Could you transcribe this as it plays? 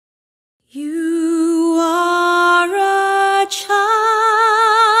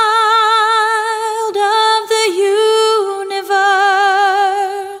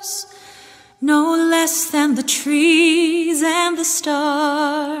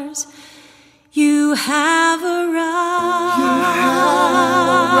You have arrived.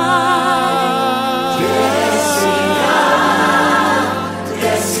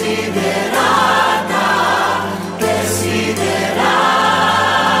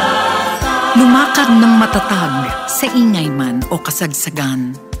 Lumakad ng matatag sa ingay man o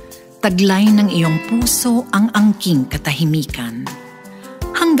kasagsagan. Taglay ng iyong puso ang angking katahimikan.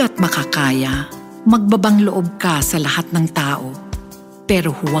 Hanggat makakaya, magbabang loob ka sa lahat ng tao,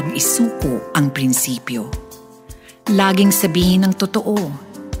 pero huwag isuko ang prinsipyo. Laging sabihin ang totoo,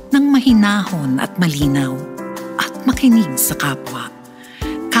 ng mahinahon at malinaw, at makinig sa kapwa.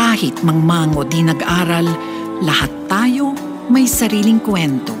 Kahit mangmango di nag-aral, lahat tayo may sariling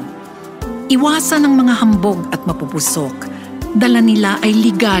kwento. Iwasan ang mga hambog at mapupusok, dala nila ay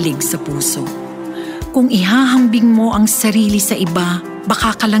ligalig sa puso. Kung ihahambing mo ang sarili sa iba,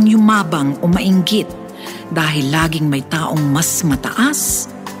 baka ka lang yumabang o mainggit dahil laging may taong mas mataas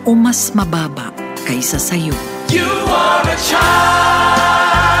o mas mababa kaysa sayo. You are a child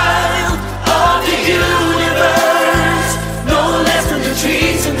of the universe, no less than the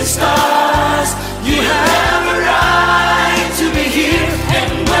trees and the stars. You have a right to be here,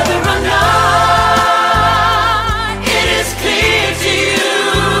 and whether or not it is clear to you,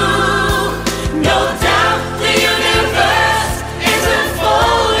 no doubt the universe is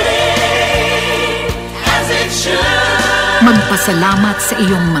unfolding as it should. Magpasalamat sa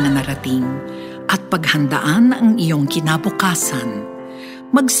iyong mga narating at paghandaan ang iyong kinabukasan.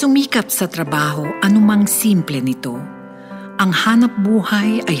 Magsumikap sa trabaho anumang simple nito. Ang hanap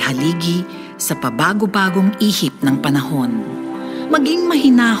buhay ay haligi sa pabago-bagong ihip ng panahon. Maging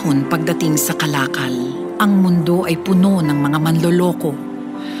mahinahon pagdating sa kalakal. Ang mundo ay puno ng mga manloloko.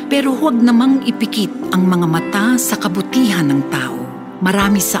 Pero huwag namang ipikit ang mga mata sa kabutihan ng tao.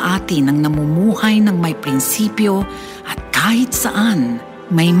 Marami sa atin ang namumuhay ng may prinsipyo at kahit saan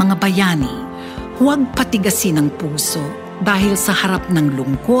may mga bayani. Huwag patigasin ang puso dahil sa harap ng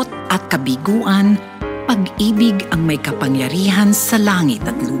lungkot at kabiguan, pag-ibig ang may kapangyarihan sa langit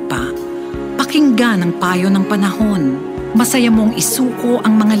at lupa. Pakinggan ang payo ng panahon. Masaya mong isuko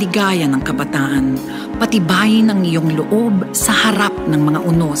ang mga ligaya ng kabataan. Patibayin ang iyong loob sa harap ng mga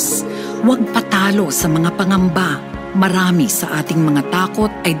unos. Huwag patalo sa mga pangamba. Marami sa ating mga takot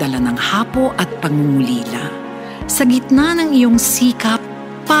ay dala ng hapo at pangungulila. Sa gitna ng iyong sikap,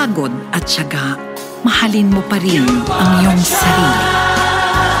 pagod at tiyaga, mahalin mo pa rin ang iyong sarili.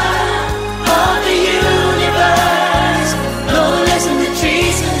 Of the universe, no less than the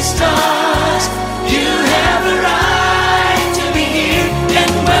trees and the stars. You have a right to be here,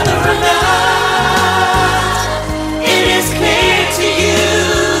 and whether or not it is clear to you,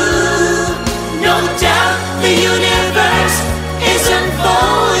 no doubt the universe is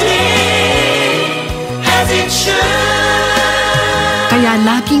unfolding as it should. Kaya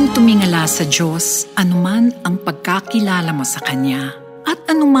laging tumingala sa Diyos anuman ang pagkakilala mo sa Kanya at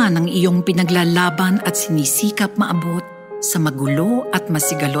anuman ang iyong pinaglalaban at sinisikap maabot sa magulo at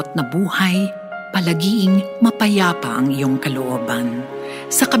masigalot na buhay, palagiing mapayapa ang iyong kalooban.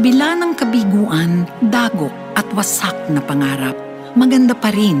 Sa kabila ng kabiguan, dagok at wasak na pangarap, maganda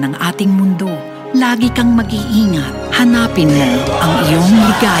pa rin ang ating mundo. Lagi kang mag-iingat, hanapin mo ang iyong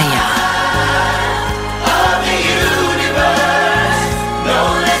ligaya.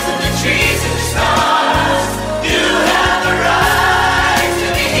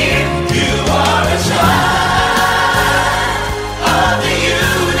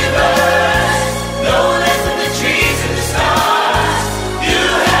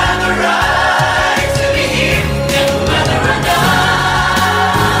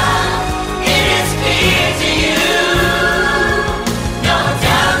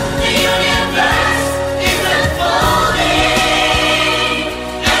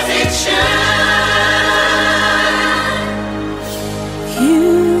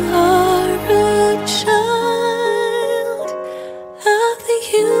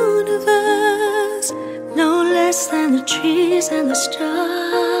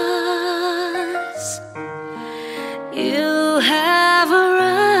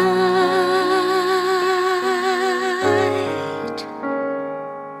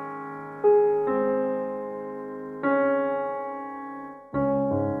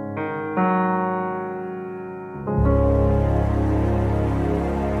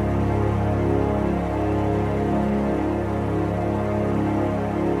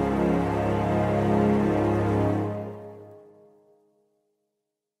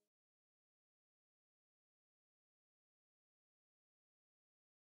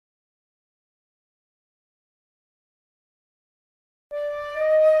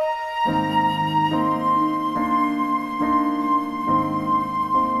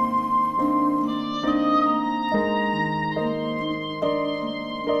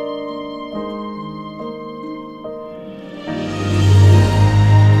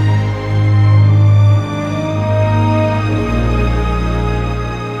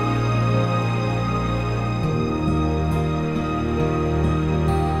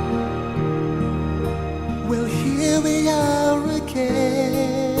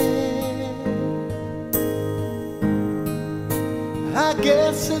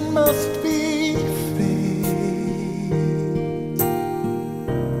 guess it must be fate.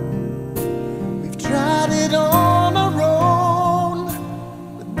 We've tried it on our own,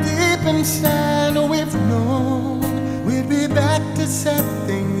 but deep inside we've known we'd be back to set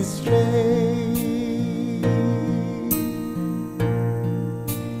things straight.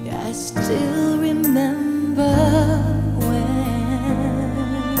 I still remember when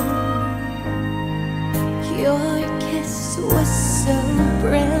your kiss was so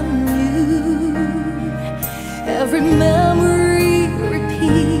brand new. Every memory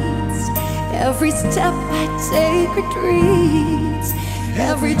repeats, every step I take retreats,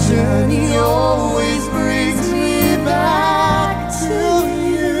 every journey always brings me back to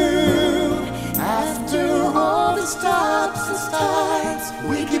you. After all the stops and starts,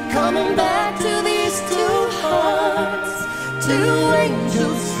 we keep coming back to these two hearts, two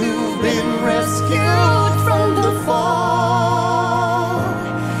angels who've been rescued from the fall.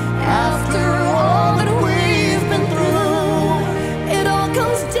 After all that we've been through, it all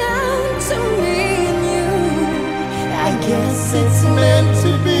comes down to me and you. I guess it's meant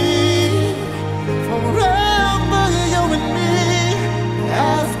to be forever, you and me.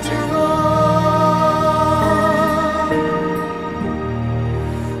 After all,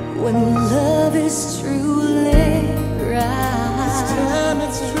 when love is truly right, this time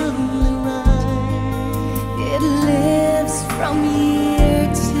it's truly right.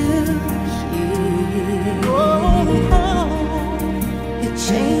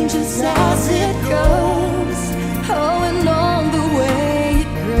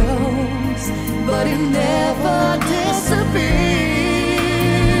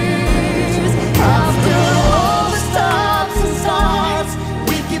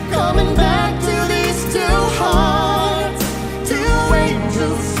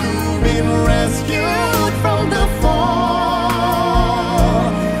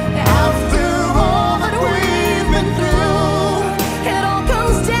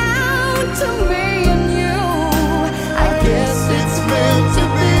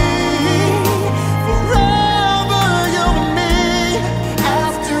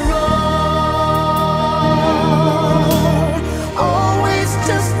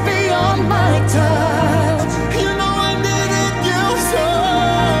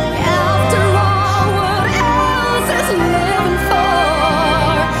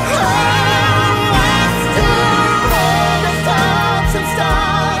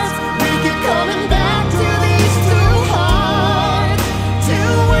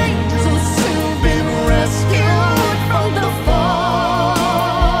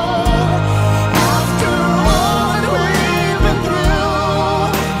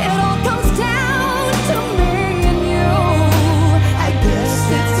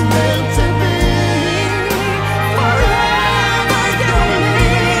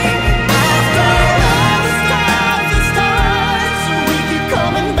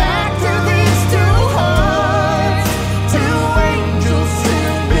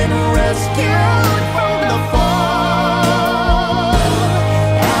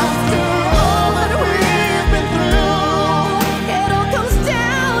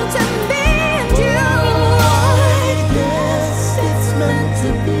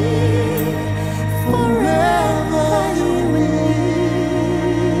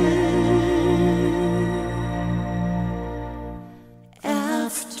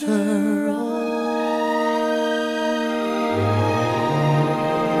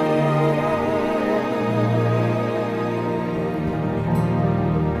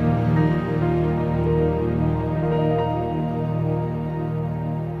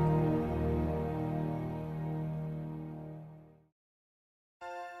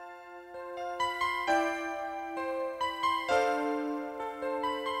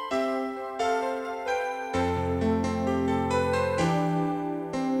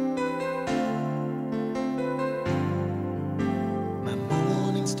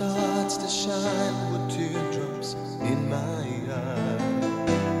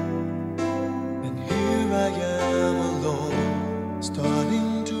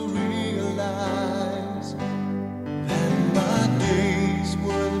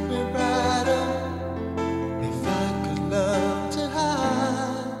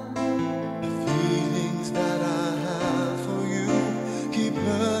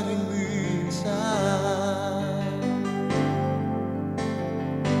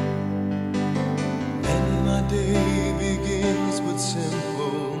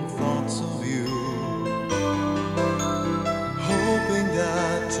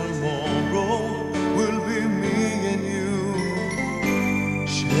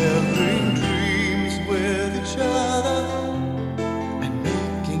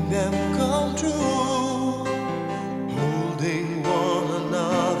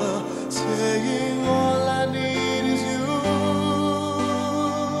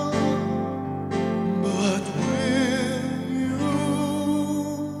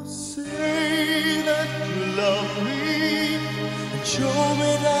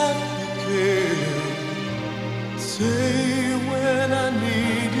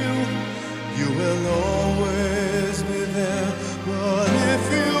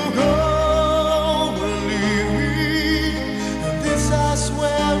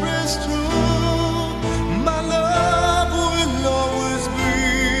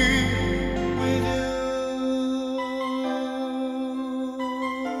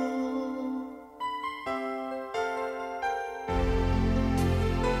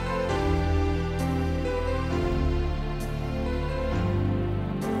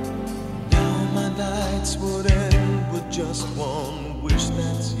 nights would end with just one wish,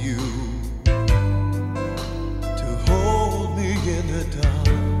 that's you, to hold me in the dark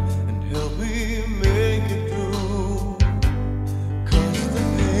and help me make it through. 'Cause the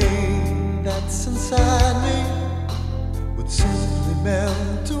pain that's inside me would simply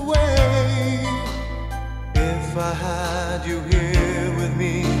melt away if I had you here with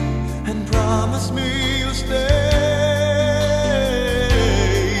me and promised me you'll stay.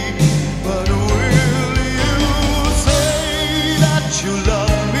 But will you say that you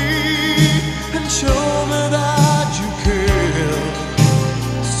love me and show me that you care?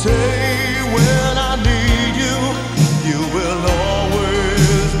 Say when I need you, you will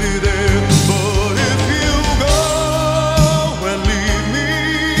always be there. But if you go and leave me,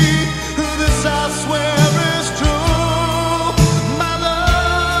 this I swear is true, my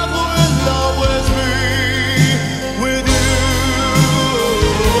love will always be with you.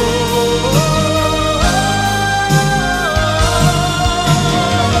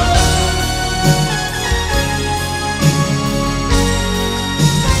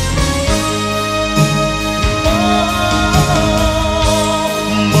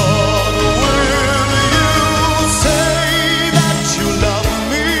 But will you say that you love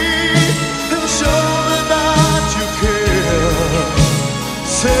me and show me that you care?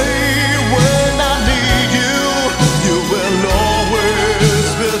 Say when I need you, you will always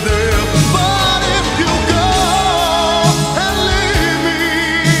be there. But if you go and leave me,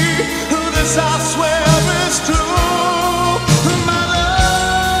 this I swear is true, my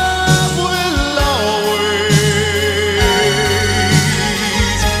love will always,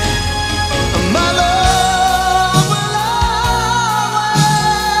 my love will always,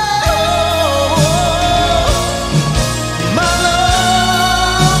 my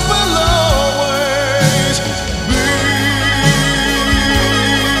love will always be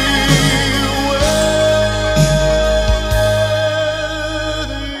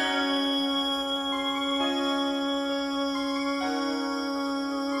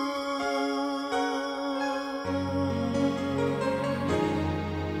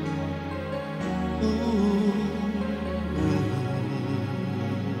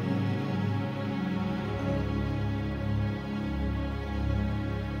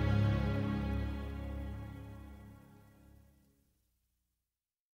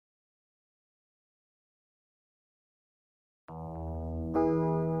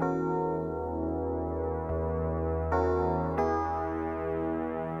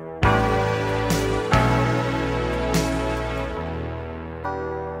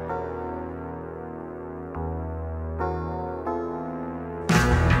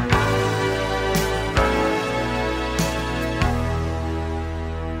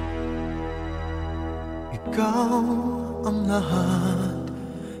ikaw ang lahat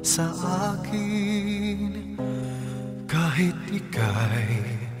sa akin. Kahit ika'y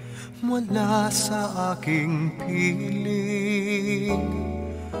wala sa aking piling,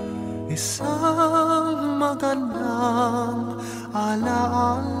 isang magandang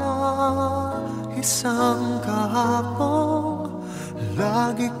alaala, isang kahapong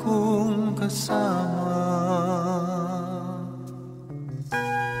lagi kong kasama.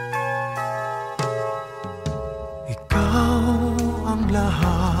 Ikaw ang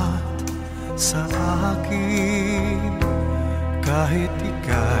lahat sa akin. Kahit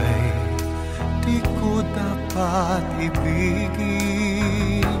ika'y di ko dapat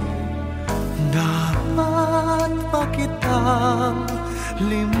ibigin, dapat pa kitang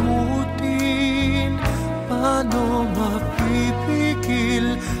limutin. Paano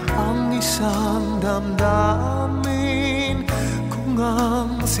mapipigil ang isang damdamin kung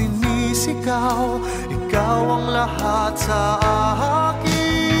ang sinisigaw, ikaw ang lahat sa akin?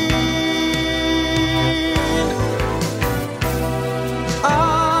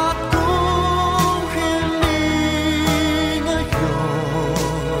 At kung hindi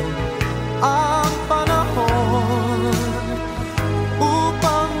ngayon ang panahon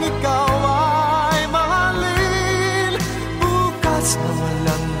upang ikaw ay mahalin, bukas na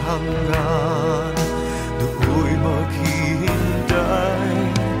walang hanggan, do'y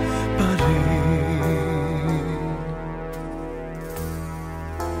maghihintay pa rin.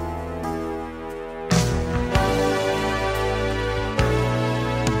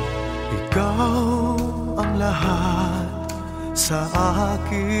 Ikaw ang lahat sa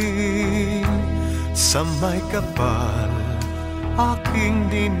akin, sa may kapal aking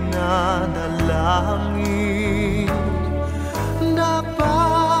dinadalangin.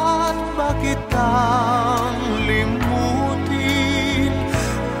 Dapat ba kitang limutin?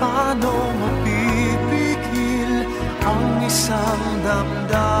 Paano mapipigil ang isang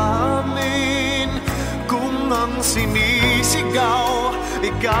damdamin sinisigaw,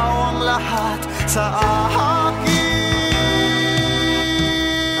 ikaw ang lahat sa akin.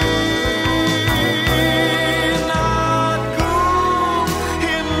 At kung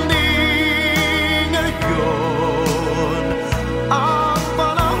hindi ngayon ang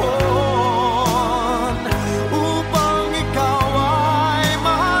panahon upang ikaw ay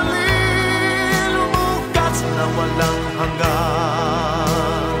mahalin, bukas na walang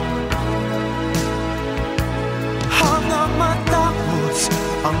hanggan, hanggang matapos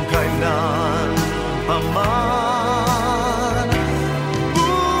ang kailan paman.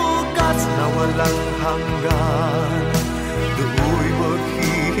 Bukas na walang hanggan, do'y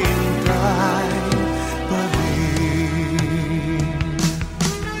maghihintay pa rin.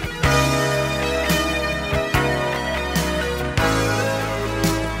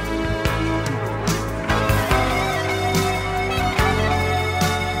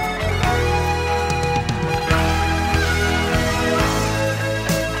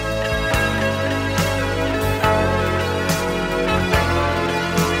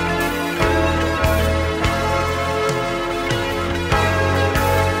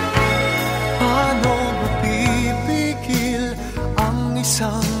 Paano mapipigil ang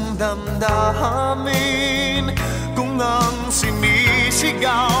isang damdamin kung ang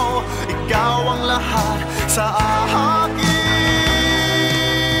sinisigaw, ikaw ang lahat sa akin?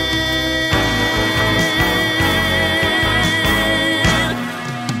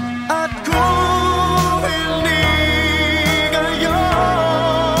 At kung hindi ngayon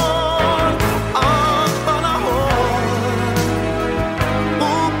ang panahon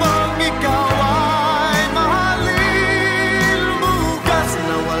upang ikaw ay mahalin, bukas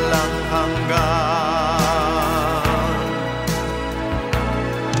na walang hanggan,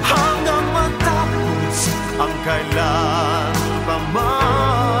 hanggang matapos ang kailan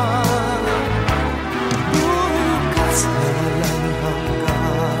paman. Bukas na walang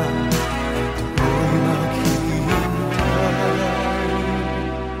hanggan, ako'y maghihintay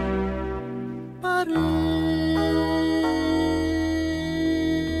pa rin.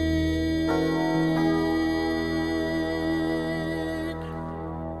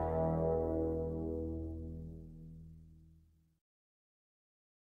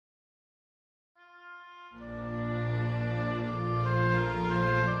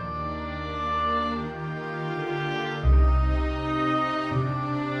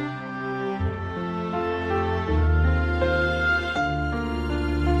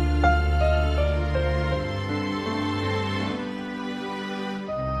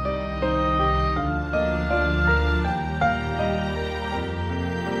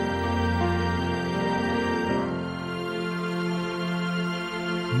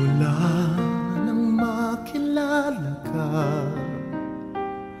 Mula nang makilala ka,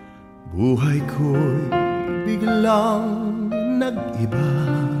 buhay ko'y biglang nag-iba.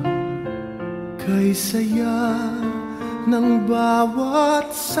 Kay saya ng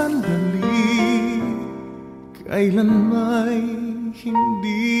bawat sandali, kailan may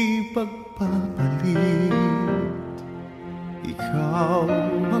hindi pagpapalit. Ikaw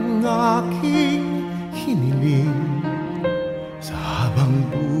ang aking hiniling, sa habang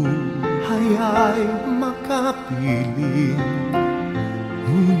buhay ay makapiling.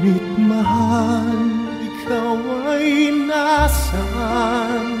 Ngunit mahal, ikaw ay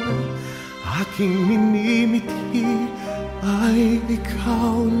nasaan? Aking minimithi ay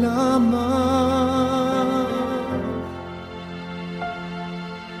ikaw lamang.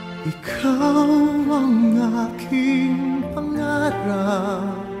 Ikaw ang aking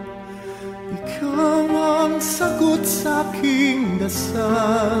pangarap, ikaw ang sagot sa aking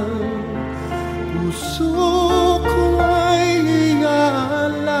dasal. Puso ko ay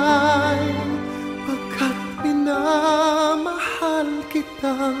iaalay, pagkat minamahal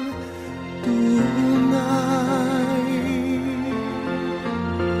kitang tunay.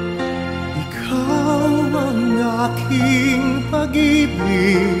 Ikaw ang aking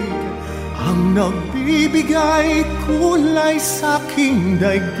pag-ibig, ang nagbibigay kulay sa aking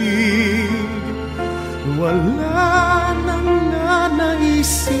daigdig. Wala nang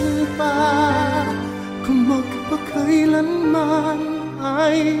nanaisin pa kung magpakailanman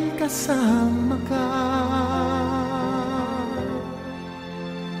ay kasama ka.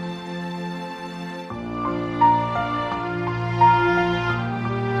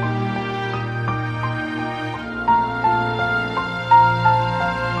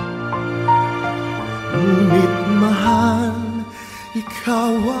 Ngunit mahal,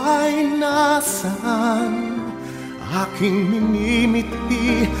 ikaw ay nasaan? Aking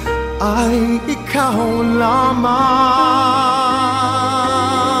minimithi ay ikaw lamang.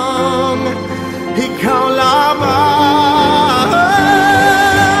 Ikaw lamang.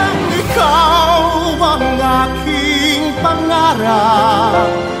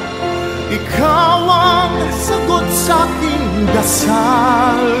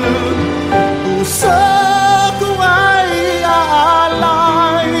 kasal. Puso ko ay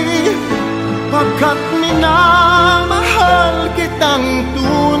aalay, pagkat minamahal kitang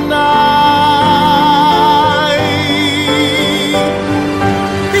tunay.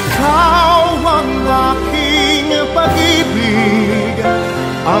 Ikaw ang aking pag-ibig,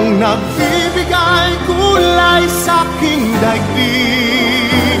 ang nagbibigay kulay sa aking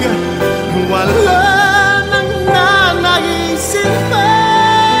daigdig. Wala nang nanaisin pa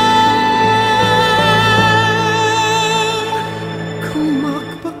kung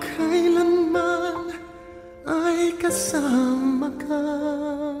magpakailanman ay kasama ka.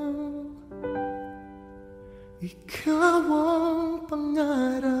 Ikaw ang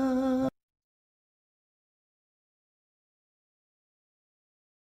pangarap.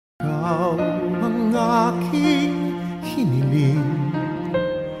 Ikaw ang aking hiniling,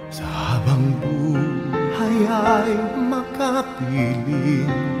 sa habang buhay ay makapiling.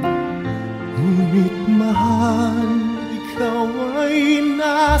 Ngunit mahal, ikaw ay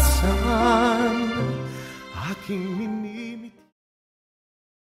nasaan? Aking minimit.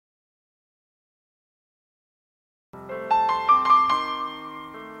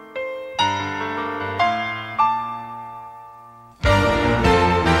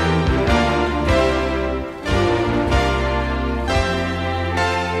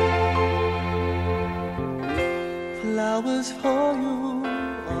 Flowers for you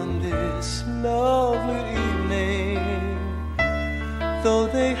on this lovely evening. Though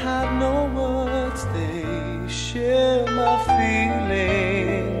they have no words, they share my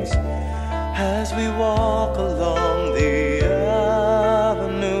feelings. As we walk along the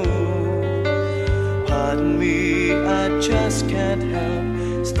avenue, pardon me, I just can't help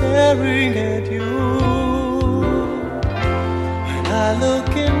staring at you. When I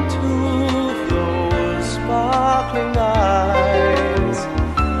look into sparkling eyes,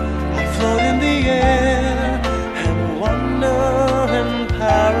 I float in the air and wonder in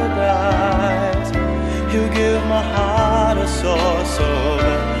paradise. You give my heart a source of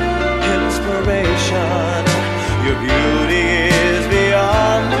inspiration. Your beauty is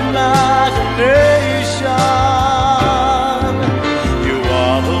beyond imagination. You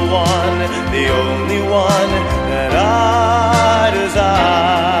are the one, the only one that I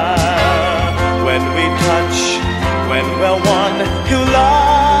desire. When we touch, when we're one, you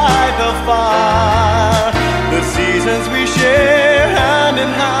light the fire. The seasons we share hand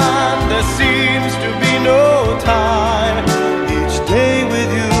in hand, there seems to be no time. Each day with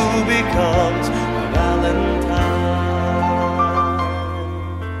you becomes a Valentine.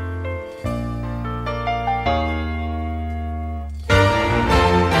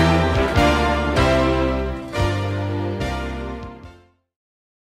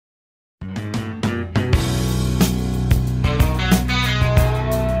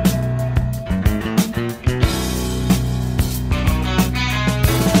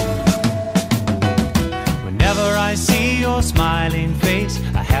 I see your smiling face,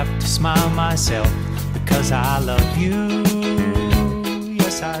 I have to smile myself, because I love you,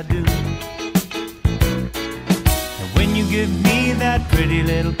 yes I do. And when you give me that pretty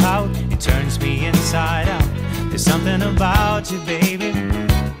little pout, it turns me inside out. There's something about you, baby,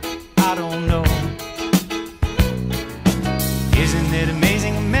 I don't know. Isn't it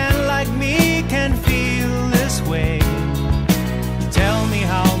amazing a man like me can feel this way? Tell me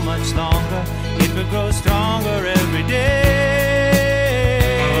how much longer it will grow stronger every day.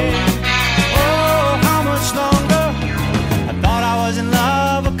 Oh, how much longer? I thought I was in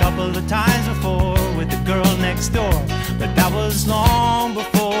love a couple of times before with the girl next door, but that was long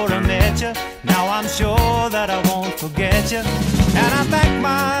before I met you. Now I'm sure that I won't forget you, and I thank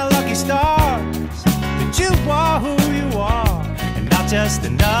my lucky stars that you are who you are, and not just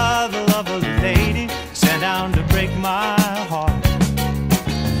another lovely lady sent down to break my heart.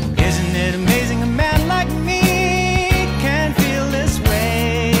 Isn't it amazing a man like me can feel this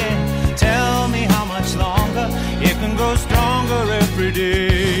way? Tell me how much longer it can grow stronger every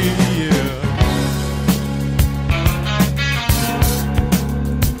day, yeah.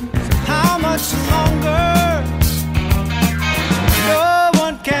 How much longer? No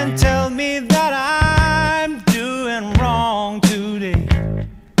one can tell me that I'm doing wrong today.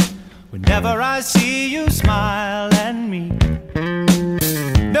 Whenever I see you smile at me,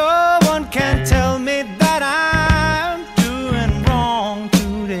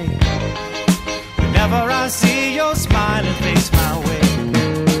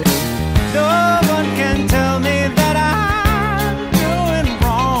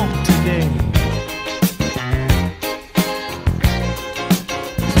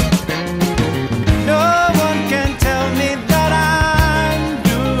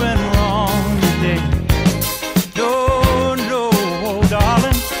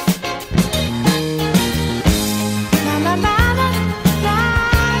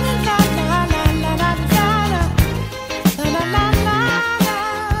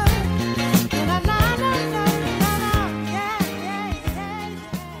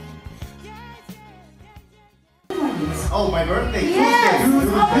 Oh, my birthday. Yes!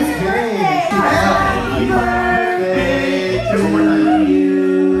 Tuesday. Oh, it's your birthday! Happy birthday to you.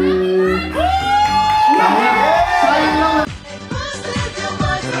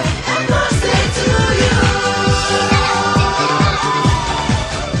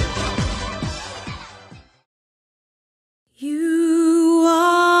 You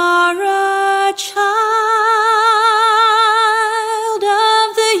are a child of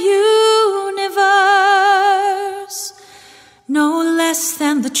the universe, no less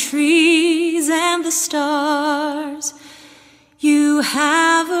than the trees and the stars. You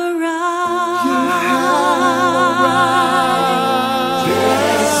have arrived.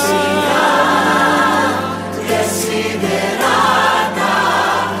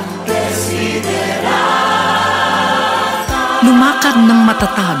 Lumakad ng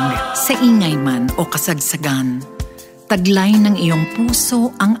matatag sa ingay man o kasagsagan, taglay ng iyong puso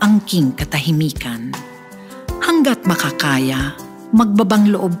ang angking katahimikan. Hanggat makakaya,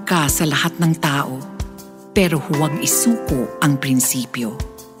 magbabang loob ka sa lahat ng tao, pero huwag isuko ang prinsipyo.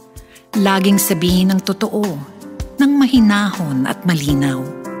 Laging sabihin ang totoo, ng mahinahon at malinaw,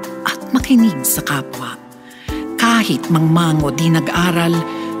 at makinig sa kapwa. Kahit mangmango di nag-aral,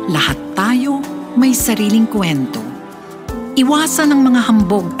 lahat tayo may sariling kwento. Iwasan ang mga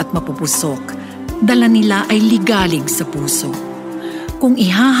hambog at mapupusok, dala nila ay ligalig sa puso. Kung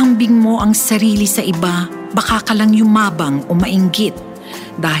ihahambing mo ang sarili sa iba, baka ka lang yumabang o mainggit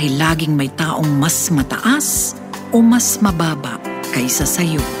dahil laging may taong mas mataas o mas mababa kaysa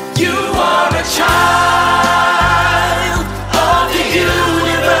sayo. You are a child of the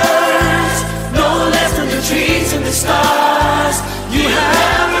universe, no less than the trees and the stars. You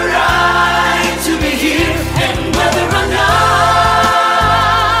have a right to be here, and whether or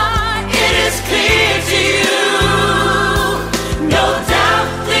not it is clear to you, no doubt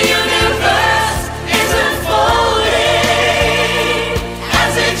the universe is unfolding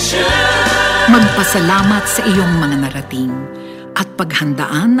as it should. Magpasalamat sa iyong mga narating at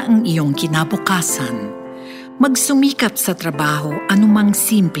paghandaan ang iyong kinabukasan. Magsumikap sa trabaho anumang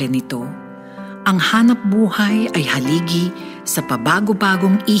simple nito. Ang hanap buhay ay haligi sa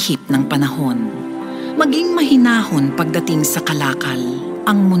pabago-bagong ihip ng panahon. Maging mahinahon pagdating sa kalakal.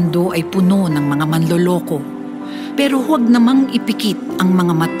 Ang mundo ay puno ng mga manloloko. Pero huwag namang ipikit ang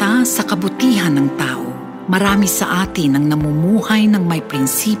mga mata sa kabutihan ng tao. Marami sa atin ang namumuhay ng may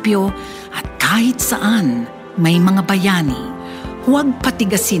prinsipyo at kahit saan may mga bayani. Huwag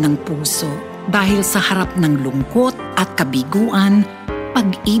patigasin ang puso dahil sa harap ng lungkot at kabiguan,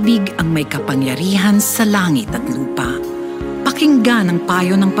 pag-ibig ang may kapangyarihan sa langit at lupa. Pakinggan ang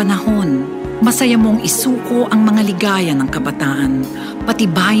payo ng panahon. Masaya mong isuko ang mga ligaya ng kabataan.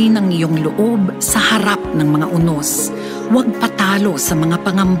 Patibayin ang iyong loob sa harap ng mga unos. Huwag patalo sa mga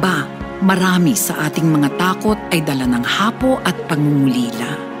pangamba. Marami sa ating mga takot ay dala ng hapo at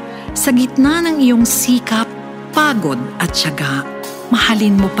pangungulila. Sa gitna ng iyong sikap, pagod at tiyaga,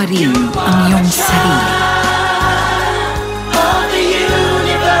 mahalin mo pa rin ang iyong sarili. Of the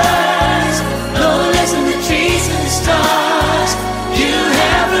universe, no less than the trees and the stars. You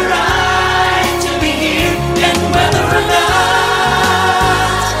have a right to be here, and whether or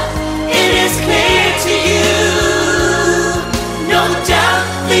not it is clear to you, no doubt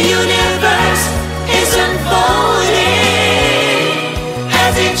the universe is unfolding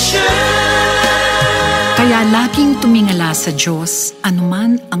as it should. Kaya laging tumingala sa Diyos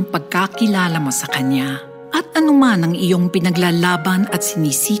anuman ang pagkakilala mo sa Kanya at anuman ang iyong pinaglalaban at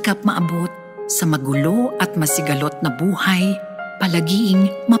sinisikap maabot sa magulo at masigalot na buhay, palagiing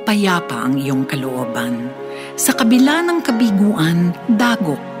mapayapa ang iyong kalooban. Sa kabila ng kabiguan,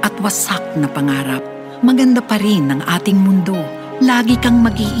 dagok at wasak na pangarap, maganda pa rin ang ating mundo. Lagi kang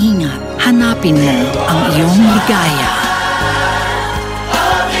mag-iingat, hanapin mo ang iyong ligaya.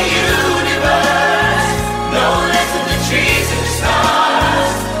 Of the universe, no less than the trees and the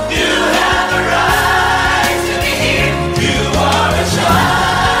stars. You have a right to be here. You are a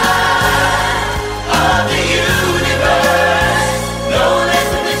child of the universe, no less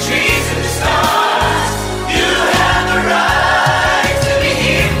than the trees and the stars. You have a right to be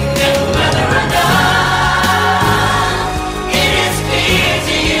here, and whether or not it is clear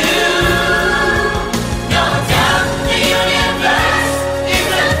to you, no doubt the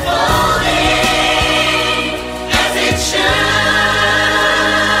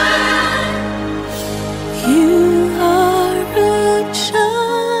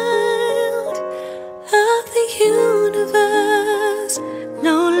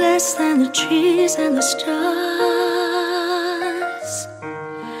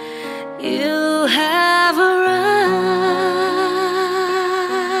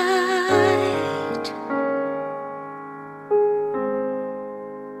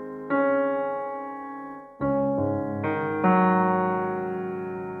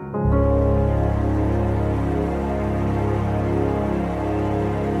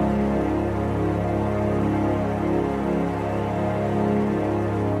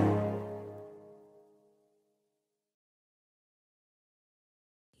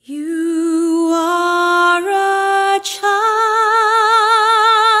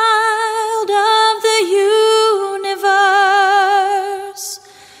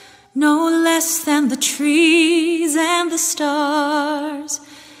stars.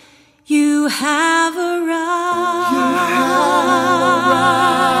 You have arrived.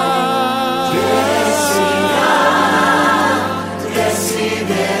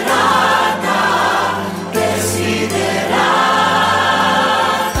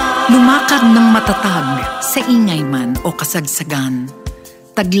 Lumakad ng matatag sa ingay man o kasagsagan.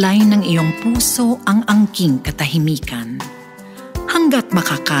 Taglay ng iyong puso ang angking katahimikan. Hanggat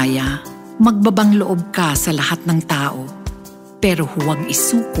makakaya, magbabang loob ka sa lahat ng tao, pero huwag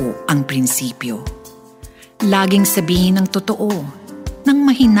isuko ang prinsipyo. Laging sabihin ang totoo, ng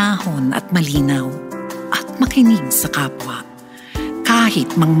mahinahon at malinaw, at makinig sa kapwa.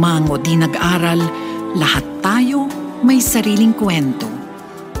 Kahit mangmango di nag-aral, lahat tayo may sariling kwento.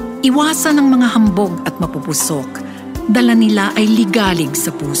 Iwasan ang mga hambog at mapupusok, dala nila ay ligalig sa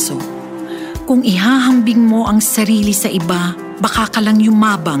puso. Kung ihahambing mo ang sarili sa iba, baka ka lang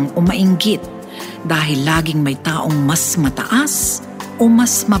yumabang o mainggit dahil laging may taong mas mataas o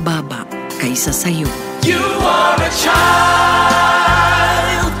mas mababa kaysa sayo. You are a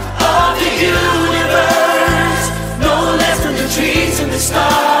child of the universe, no less than the trees and the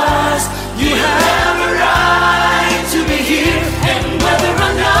stars. You have a right to be here, and whether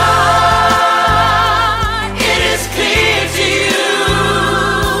or not it is clear to you,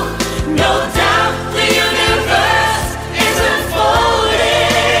 no doubt the universe is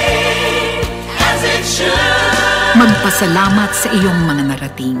unfolding as it should. Magpasalamat sa iyong mga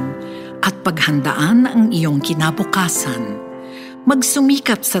narating at paghandaan ang iyong kinabukasan.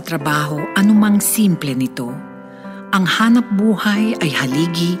 Magsumikap sa trabaho anumang simple nito. Ang hanap buhay ay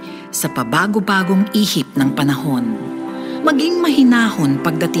haligi sa pabago-bagong ihip ng panahon. Maging mahinahon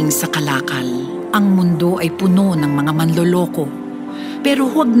pagdating sa kalakal. Ang mundo ay puno ng mga manloloko. Pero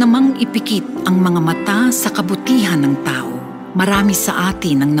huwag namang ipikit ang mga mata sa kabutihan ng tao. Marami sa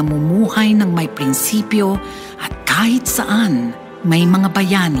atin ang namumuhay ng may prinsipyo at kahit saan may mga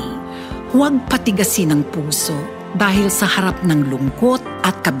bayani. Huwag patigasin ang puso dahil sa harap ng lungkot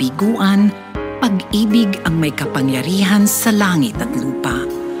at kabiguan, pag-ibig ang may kapangyarihan sa langit at lupa.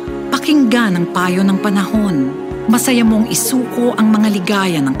 Pakinggan ang payo ng panahon. Masaya mong isuko ang mga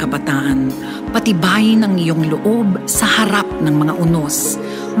ligaya ng kabataan. Patibayin ang iyong loob sa harap ng mga unos.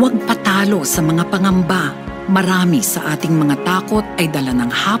 Huwag patalo sa mga pangamba. Marami sa ating mga takot ay dala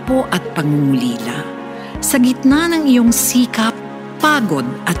ng hapo at pangungulila. Sa gitna ng iyong sikap, pagod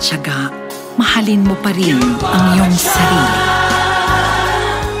at tiyaga, mahalin mo pa rin ang iyong sarili.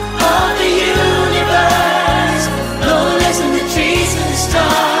 Of the universe, no less than the trees and the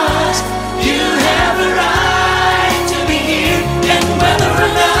stars. You have a right to be here, and whether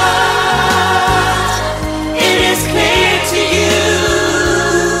or not it is clear to you,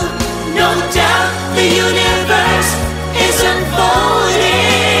 no doubt the universe is unfolding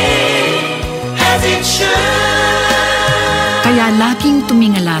as it should. Kaya laging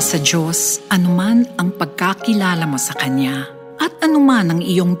tumingala sa Diyos anuman ang pagkakilala mo sa Kanya at anuman ang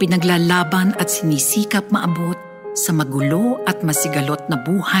iyong pinaglalaban at sinisikap maabot sa magulo at masigalot na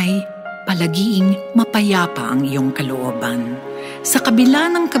buhay, palagiing mapayapa ang iyong kalooban. Sa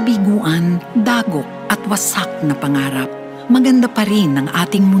kabila ng kabiguan, dagok at wasak na pangarap, maganda pa rin ang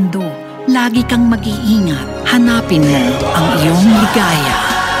ating mundo. Lagi kang mag-iingat, hanapin mo ang iyong ligaya.